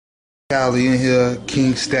Cali in here,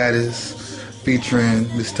 King Status, featuring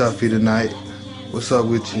Mizz Tuffy tonight. What's up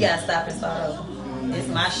with you? You gotta stop and start over. It's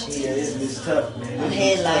my shit. Yeah, it's Mizz Tuffy, man. I'm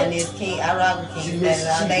headlining this King. I rock with King Status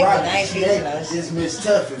all day, but I ain't featuring us. It's Mizz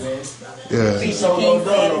Tuffy, man. Yeah. Featuring King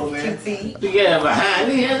Status, QT. Look at him behind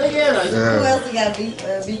me. Look at him. Who else we got?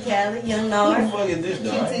 C.Cali, Young Nard. Who the fuck is this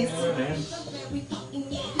dog?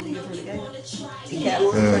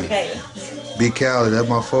 C.Cali, C.Cali, that's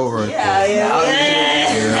my fault right there. Yeah.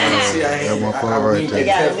 That's my fault right They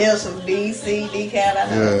there. got Nelson, B, C, D.Cali.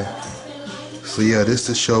 Yeah. So yeah, this is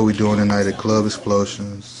the show we doing tonight at Club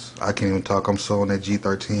Explosions. I can't even talk. I'm so on that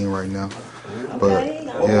G13 right now. But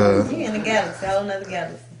yeah. You in the galaxy, all another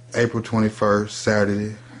galaxy. April 21st,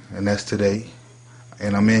 Saturday, and that's today.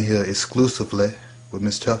 And I'm in here exclusively with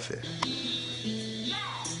Mizz Tuffy.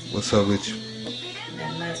 What's up with you?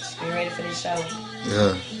 Not much. Be ready for this show.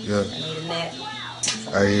 Yeah. I need a nap.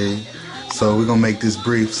 I hear you. So we're gonna make this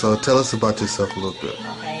brief. So tell us about yourself a little bit.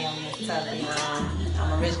 Okay, I'm Mizz Tuffy.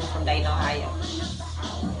 I'm originally from Dayton, Ohio.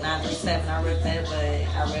 937, I rep that, but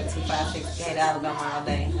I rep 256 Gate Alabama all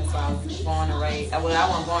day. That's why I was born and raised. Well, I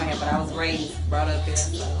wasn't born here, but I was raised, brought up here.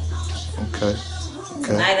 So. Okay.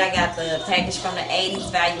 Tonight I got the package from the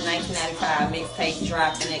 80s, value 1995 mixtape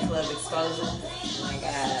dropped in that Club Exposure. I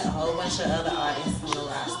got a whole bunch of other artists on the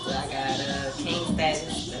roster. I got King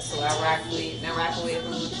Status, that's who I rock with. Been rocking with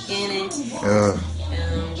from the beginning. Yeah.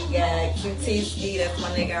 We got QT Ski, that's my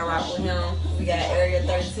nigga, I rock with him. We got Area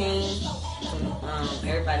 13.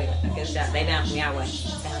 Everybody, I guess they down from your way.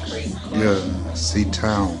 Town Creek. Yeah.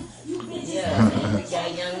 C-Town. Yeah. We got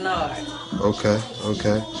Young Nard. Okay.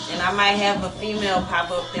 And I might have a female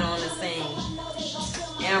pop up there on the scene.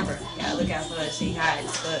 Amber. Gotta look out for her. She hot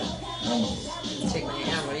as fuck. Chick named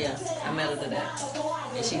Amber, yeah. I met her today.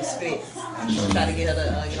 And she was fit. Try to get her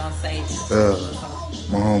to get on stage.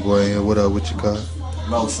 My homeboy in here. What up with you, Kyle?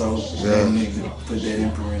 Moso. Yeah. That nigga. Put that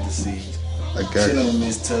in parentheses. I got Shit you. on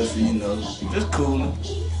Mizz Tuffy, you know. Just coolin'.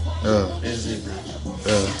 Yeah. That's it, bro.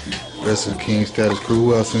 Rest of the King Status crew.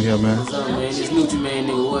 Who else in here, man? What's up, man? This Nutri Man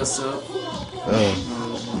nigga, what's up?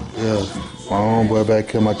 Yeah. My homeboy back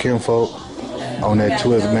here, my kinfolk. On that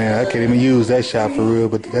twist, man. I can't even use that shot for real,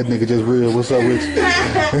 but that nigga just real. What's up with you?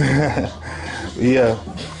 Yeah.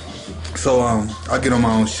 So I get on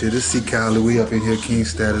my own shit. This is C.Cali. We up in here, King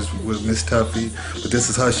Status with Mizz Tuffy. But this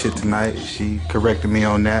is her shit tonight. She corrected me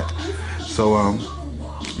on that. So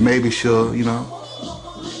maybe she'll,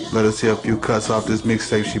 let us hear a few cuts off this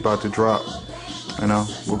mixtape she about to drop.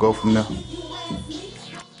 We'll go from there.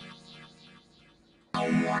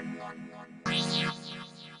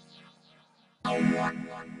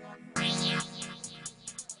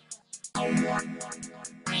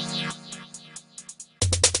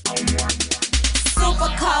 Super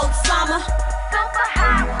cold summer, super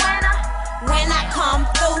hot winter. When I come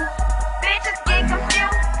through, bitches get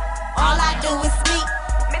confused. All I do is sleep.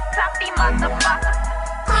 Mizz Tuffy motherfucker.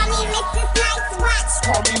 Call me Mrs. Nice Watch.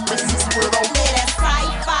 Call me Mrs. Widow. Live that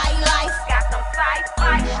SyFy life. Got them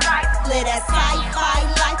SyFy stripes. Live that SyFy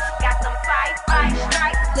life. Got them SyFy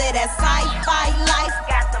stripes. Live that SyFy life.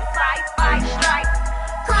 Got them SyFy stripes.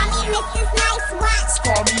 Call me Mrs. Nice Watch.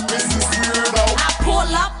 Call me Mrs. Weirdo. I pull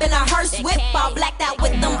up in a hearse whip, all blacked out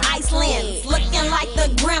with them ice lens. Looking like the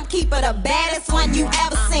Grim Keeper, the baddest one you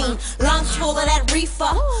ever seen. Lungs full of that reefer,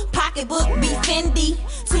 pocketbook be Fendi.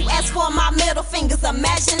 2S for my middle fingers,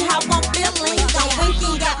 imagine how I'm feeling. I'm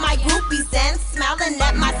winking at my groupies and smiling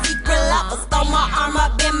at my secret lovers. Throw my arm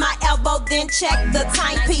up in my elbow, then check the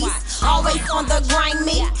timepiece. Always on the grind,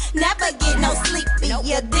 me, never get no sleepy.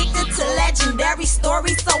 Addicted to legendary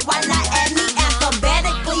stories, so why not add me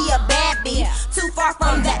alphabetically a bad bitch? Too far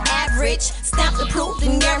from the average, stamped, approved,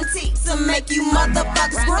 and guaranteed to make you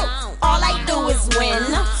motherfuckers grow. All I do is win,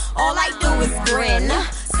 all I do is grin.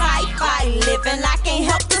 SyFy living, I can't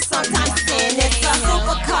help it sometimes sin. It's a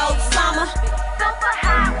super cold summer, super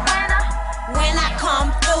hot winter. When I come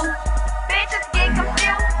through, bitches get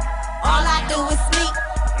confused. All I do is sleep.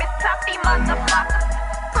 Mizz Tuffy motherfucker.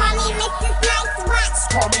 Call me Mrs. Nice Watch.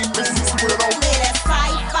 Call me Mrs. Widow. Live that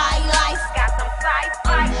SyFy life. Got them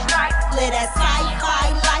SyFy stripes. Live that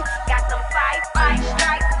SyFy life. Got them SyFy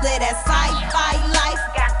stripes. Live that SyFy life.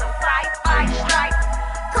 Got them SyFy stripes.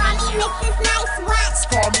 Call me Mrs. Nice Watch.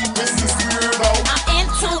 Call me Mrs. Weirdo. I'm in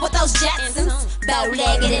tune with those Jetsons,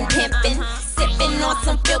 bow-legged and pimpin'. Sippin' on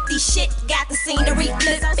some filthy shit, got the scenery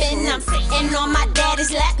flippin'. I'm sitting on my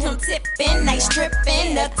daddy's lap, him tippin'. They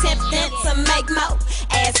strippin', attempting to make mo.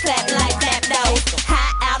 Ass clapping like tap those.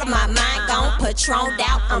 High out of my mind, gone patroned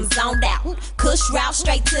out, I'm zoned out. Kush route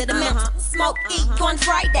straight to the mental. Smoke eat on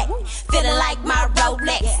Friday, feeling like my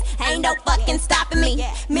Rolex. Ain't no fucking stopping me.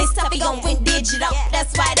 Mizz Tuffy gon' win digital,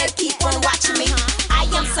 that's why they keep on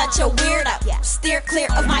such a weirdo. Steer clear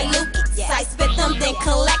of my lookies. I spit them, then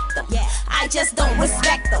collect them. I just don't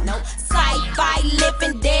respect them. Sci-fi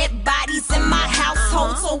living dead bodies in my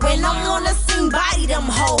household. So when I'm on the scene, body them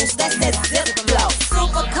hoes. That's that zip flow.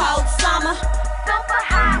 Super cold summer, super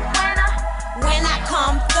hot winter. When I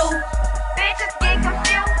come through, bitches get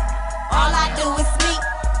confused. All I do is meet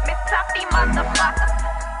Mizz Tuffy motherfucker.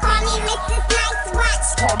 Call me Mrs. Nice Watch.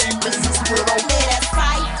 Call me Mrs. Widow. Live that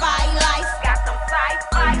SyFy life. Got them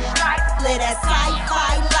SyFy stripes. Live that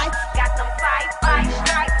SyFy life. Got them SyFy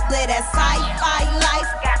stripes. Live that SyFy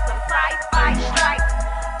life. Got them SyFy stripes.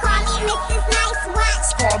 Call me Mrs. Nice Watch.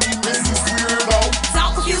 Call me Mrs. Weirdo.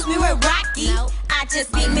 Don't confuse me with Rocky. I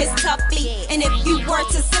just be Mizz Tuffy. And if you were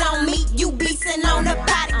to sit on me, you be sitting on the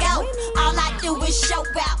pot to go. All I do is show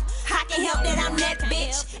out. I can help that I'm that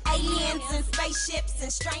bitch. Aliens and spaceships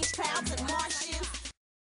and strange clouds and Martians.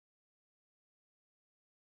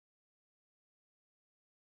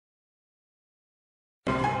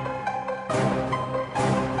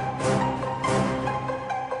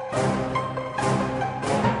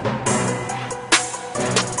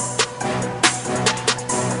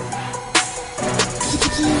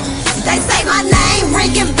 They say my name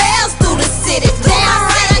ringing bells through the city. Damn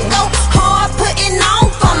right I go hard putting on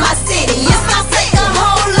for my city. It's gonna take a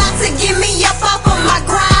whole lot to get me up off of my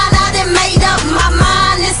grind. I done made up my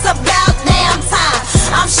mind. It's about damn time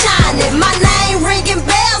I'm shining. My name ringing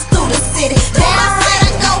bells through the city. Damn right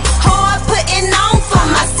I go hard putting on for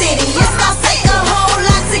my city. It's gonna take a whole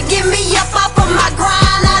lot to get me up off of my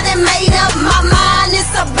grind. I done made up my mind.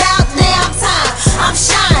 It's about damn time I'm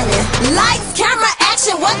shining. Lights, camera,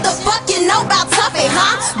 action. What the fuck you know about Tuffy,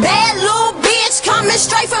 huh? Bad little bitch coming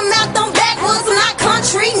straight from out them backwoods, not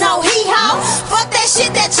country, no hee-haw. Fuck that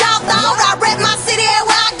shit that y'all thought. I rep my city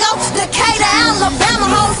everywhere I go. Decatur, Alabama,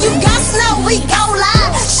 hoes, you got snow, we go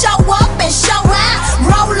live. Show up and show out.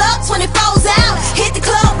 Roll up, 24's out. Hit the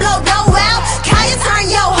club, blow dough out. Kaya, turn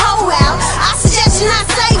your hoe out. I suggest you not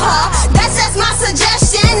save her. That's just my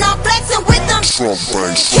suggestion. I'm flexing with them.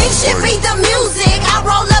 Keep shit beat the music. I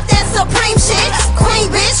roll up that Supreme shit. Queen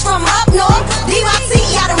bitch from up north. DYT,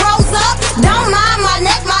 I done rose up. Don't mind my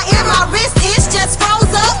neck, my ear, my wrist is just froze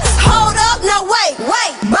up. Hold up, no wait.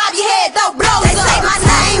 Bob your head, though blows up. They say my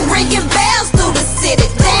name ringing bells through the city.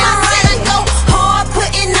 Damn right I go hard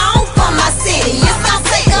putting on for my city. It's gonna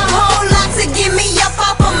take a whole lot to get me up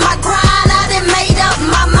off of my grind. I done made up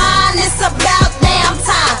my mind. It's about damn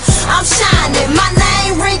time I'm shining. My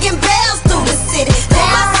name ringing bells through the city.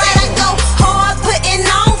 Damn right I go hard putting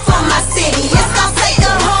on for my city. It's gonna take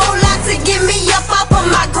a whole lot to get me up off of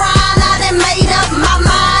my grind. I done made up my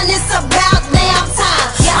mind. It's about damn time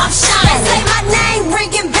I'm shining. They say my name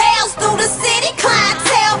ringing bells through the city.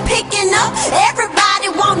 Clientele picking up. Everybody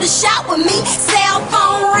want to shop with me. Cell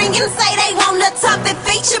phone ringing, say they want a Tuffy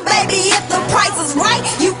feature. Baby, if the price is right,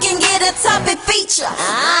 you can get a Tuffy feature.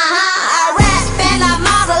 I rap and I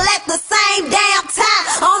model at the same damn time.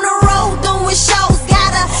 On the road doing shows,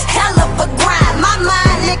 got a hell of a grind. My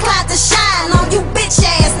mind inclined to shine on you bitch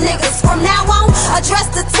ass niggas. From now on, address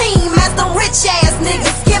the team as them rich ass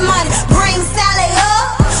niggas. Get money,